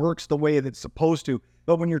just works the way that it's supposed to.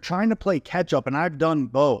 But when you're trying to play catch up, and I've done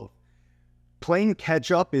both, playing catch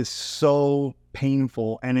up is so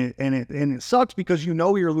painful, and it sucks because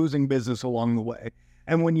you're losing business along the way.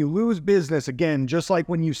 And when you lose business, again, just like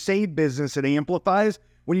when you save business, it amplifies.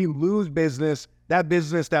 When you lose business, that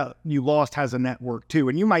business that you lost has a network too.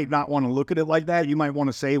 And you might not want to look at it like that. You might want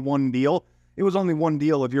to say one deal. It was only one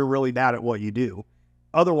deal if you're really bad at what you do.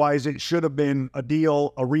 Otherwise, it should have been a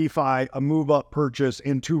deal, a refi, a move-up purchase,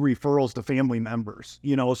 and 2 referrals to family members.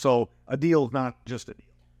 So a deal is not just a deal.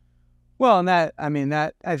 Well, and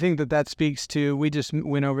I think that speaks to, we just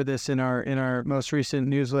went over this in our most recent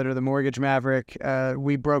newsletter, The Mortgage Maverick.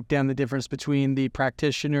 We broke down the difference between the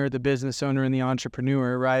practitioner, the business owner, and the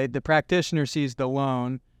entrepreneur, right? The practitioner sees the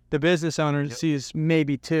loan, the business owner sees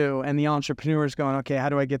maybe 2, and the entrepreneur is going, okay, how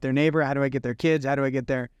do I get their neighbor? How do I get their kids? How do I get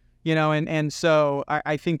their, and so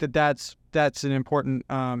I think that's an important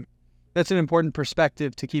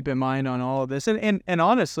perspective to keep in mind on all of this. And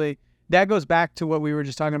honestly, that goes back to what we were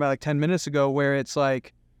just talking about like 10 minutes ago, where it's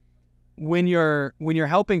like, when you're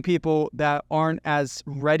helping people that aren't as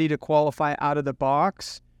ready to qualify out of the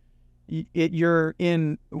box, you're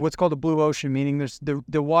in what's called a blue ocean, meaning there's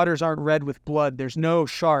the waters aren't red with blood. There's no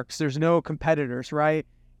sharks. There's no competitors, right?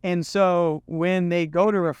 And so when they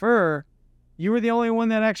go to refer, you were the only one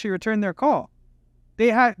that actually returned their call. They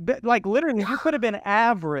had, like, literally, you could have been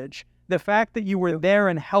average. The fact that you were there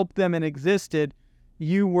and helped them and existed,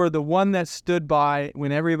 you were the one that stood by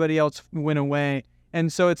when everybody else went away.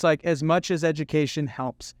 And so it's like, as much as education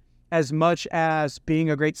helps, as much as being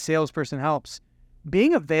a great salesperson helps,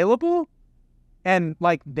 being available and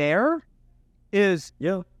like there is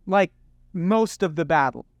like most of the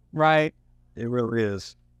battle, right? It really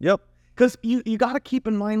is. Yep. Because you got to keep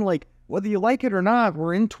in mind, like, whether you like it or not,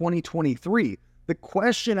 we're in 2023. The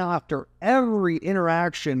question after every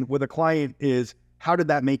interaction with a client is, how did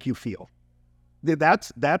that make you feel?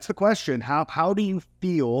 That's the question. How do you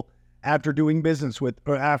feel after doing business with,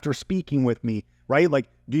 or after speaking with me, right? Like,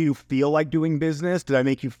 do you feel like doing business? Did I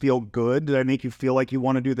make you feel good? Did I make you feel like you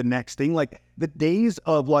want to do the next thing? Like, the days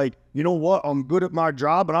of like, you know what, I'm good at my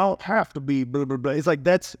job and I don't have to be blah, blah, blah. It's like,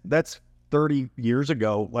 that's 30 years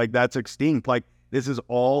ago. Like, that's extinct. Like, this is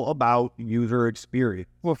all about user experience.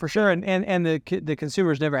 Well, for sure. And the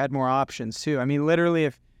consumers never had more options too. I mean, literally,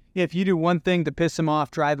 if you do one thing to piss them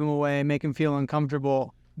off, drive them away, make them feel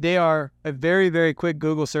uncomfortable, they are a very, very quick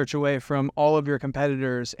Google search away from all of your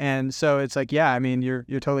competitors. And so it's like, yeah, I mean, you're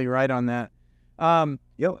totally right on that.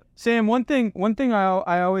 Yep. Sam, one thing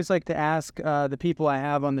I always like to ask the people I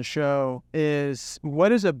have on the show is,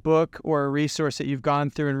 what is a book or a resource that you've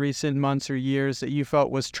gone through in recent months or years that you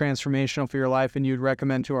felt was transformational for your life and you'd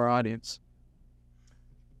recommend to our audience?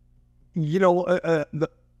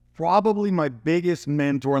 Probably my biggest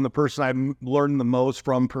mentor and the person I've learned the most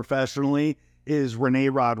from professionally is Rene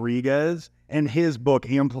Rodriguez and his book,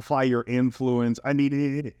 Amplify Your Influence. I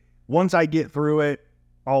mean, once I get through it,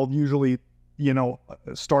 I'll usually,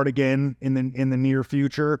 start again in the near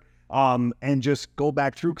future, and just go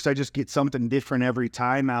back through, because I just get something different every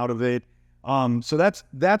time out of it. So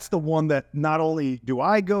that's the one that not only do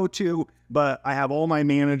I go to, but I have all my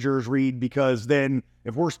managers read, because then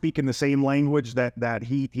if we're speaking the same language that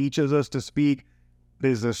he teaches us to speak,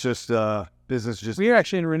 business just. We're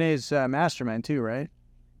actually in Rene's mastermind too, right?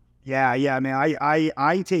 Yeah, man.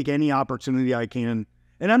 I take any opportunity I can.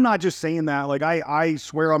 And I'm not just saying that. Like, I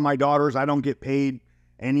swear on my daughters, I don't get paid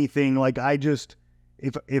anything. Like,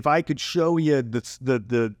 if I could show you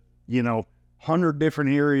the 100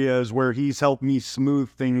 different areas where he's helped me smooth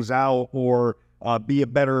things out, or be a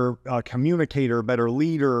better communicator, better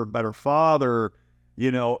leader, better father,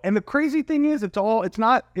 And the crazy thing is, it's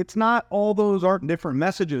not all those aren't different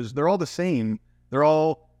messages. They're all the same. They're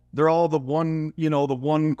all the one, the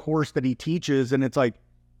one course that he teaches. And it's like,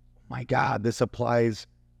 my God, this applies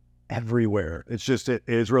everywhere. It's just, it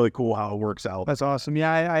is really cool how it works out. That's awesome.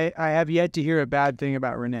 Yeah, I have yet to hear a bad thing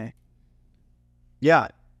about Rene. Yeah.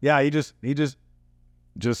 He just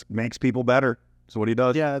makes people better. That's what he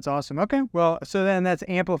does. Yeah, that's awesome. Okay. Well, so then that's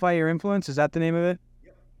Amplify Your Influence. Is that the name of it?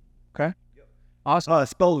 Yep. Okay. Yep. Awesome.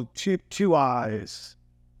 Spelled two I's.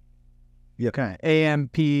 Yep. Okay.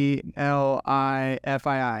 Amplifii.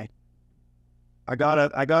 I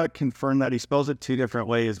gotta confirm that he spells it two different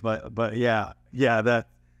ways, but yeah, that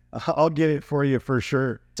I'll get it for you for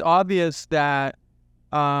sure. It's obvious that,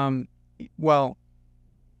 well,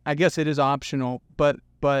 I guess it is optional, but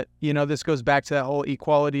this goes back to that whole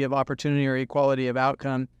equality of opportunity or equality of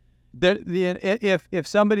outcome. If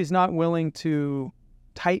somebody's not willing to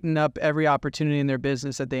tighten up every opportunity in their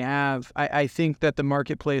business that they have, I think that the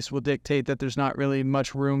marketplace will dictate that there's not really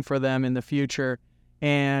much room for them in the future.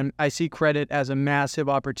 And I see credit as a massive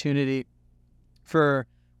opportunity for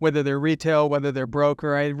whether they're retail, whether they're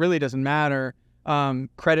broker. It really doesn't matter.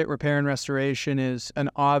 Credit repair and restoration is an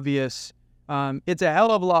obvious. It's a hell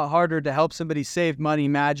of a lot harder to help somebody save money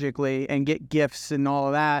magically and get gifts and all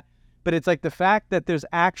of that. But it's like the fact that there's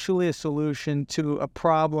actually a solution to a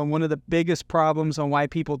problem, one of the biggest problems on why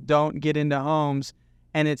people don't get into homes,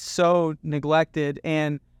 and it's so neglected.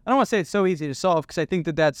 And I don't want to say it's so easy to solve, because I think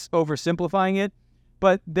that that's oversimplifying it.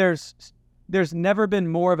 But there's never been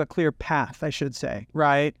more of a clear path, I should say,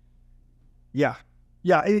 right? Yeah.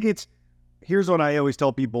 Here's what I always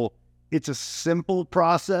tell people. It's a simple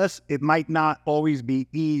process. It might not always be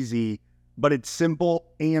easy, but it's simple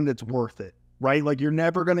and it's worth it, right? Like, you're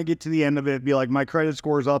never going to get to the end of it and be like, my credit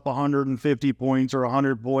score is up 150 points or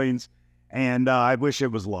 100 points, and I wish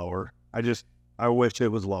it was lower. I wish it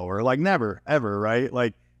was lower. Like, never, ever, right?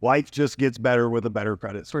 Like, life just gets better with a better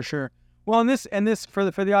credit score. For sure. Well, and this for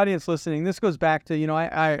the audience listening, this goes back to,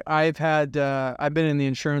 I've been in the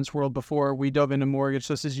insurance world before. We dove into mortgage,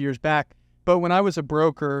 so this is years back. But when I was a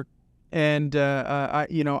broker, and I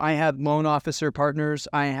had loan officer partners,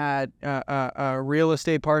 I had real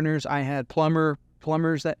estate partners, I had plumbers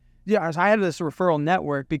I had this referral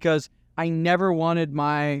network, because I never wanted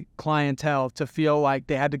my clientele to feel like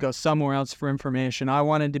they had to go somewhere else for information. I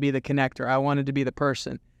wanted to be the connector. I wanted to be the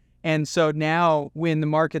person. And so now, in the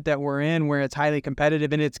market that we're in, where it's highly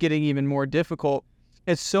competitive and it's getting even more difficult,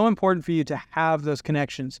 it's so important for you to have those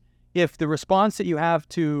connections. If the response that you have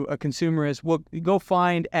to a consumer is, well, go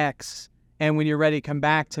find X, and when you're ready, come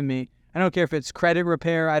back to me. I don't care if it's credit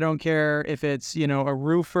repair. I don't care if it's, a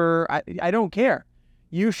roofer. I don't care.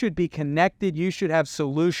 You should be connected. You should have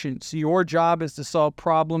solutions. Your job is to solve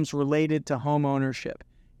problems related to home ownership.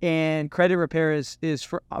 And credit repair is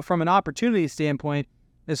from an opportunity standpoint,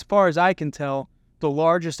 as far as I can tell, the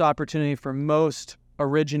largest opportunity for most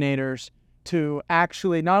originators to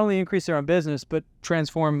actually not only increase their own business, but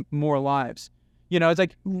transform more lives. It's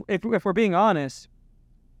like, if we're being honest,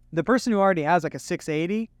 the person who already has like a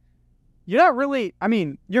 680, you're not really,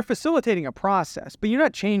 you're facilitating a process, but you're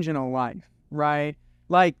not changing a life, right?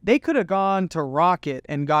 Like, they could have gone to Rocket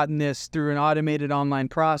and gotten this through an automated online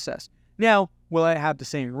process. Now, will it have the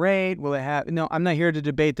same rate? No, I'm not here to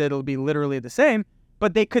debate that it'll be literally the same,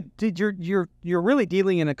 but they could. You're really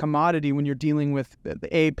dealing in a commodity when you're dealing with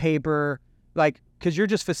a paper, like, because you're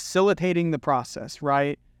just facilitating the process,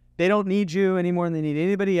 right? They don't need you any more than they need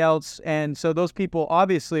anybody else, and so those people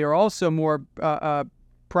obviously are also more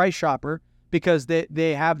price shopper because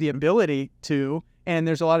they have the ability to, and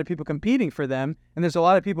there's a lot of people competing for them, and there's a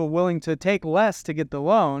lot of people willing to take less to get the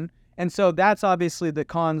loan. And so that's obviously the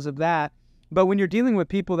cons of that. But when you're dealing with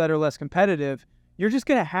people that are less competitive, you're just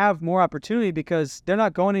going to have more opportunity because they're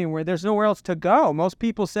not going anywhere. There's nowhere else to go. Most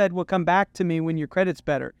people said, well, come back to me when your credit's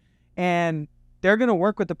better. And they're going to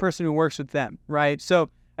work with the person who works with them, right? So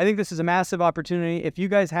I think this is a massive opportunity. If you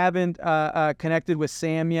guys haven't connected with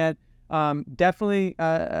Sam yet, definitely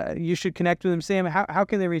you should connect with him. Sam, how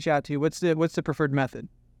can they reach out to you? What's the preferred method?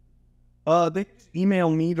 They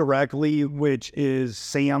email me directly, which is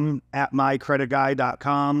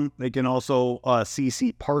sam@mycreditguy.com. They can also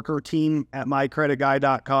CC Parker team at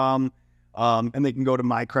mycreditguy.com. And they can go to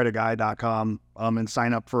mycreditguy.com and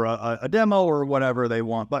sign up for a demo or whatever they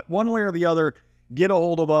want. But one way or the other, get a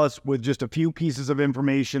hold of us with just a few pieces of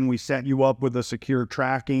information. We set you up with a secure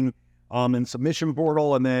tracking and submission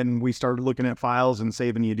portal, and then we started looking at files and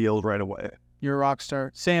saving you deals right away. You're a rock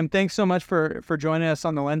star. Sam, thanks so much for joining us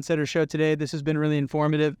on the Lendsetter Show today. This has been really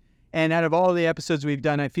informative. And out of all the episodes we've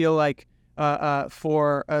done, I feel like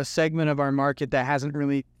for a segment of our market that hasn't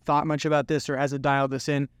really thought much about this or hasn't dialed this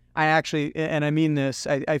in, I actually, and I mean this,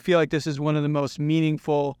 I feel like this is one of the most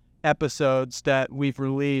meaningful episodes that we've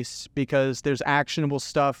released because there's actionable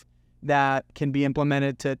stuff that can be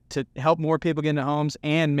implemented to help more people get into homes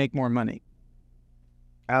and make more money.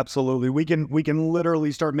 Absolutely. We can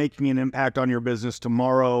literally start making an impact on your business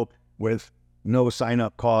tomorrow with no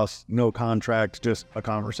sign-up costs, no contracts, just a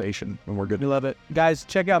conversation, and we're good. We love it. Guys,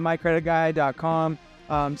 check out mycreditguy.com.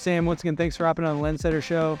 Sam, once again, thanks for hopping on the Lendsetter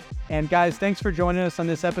Show. And guys, thanks for joining us on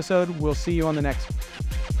this episode. We'll see you on the next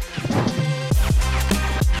one.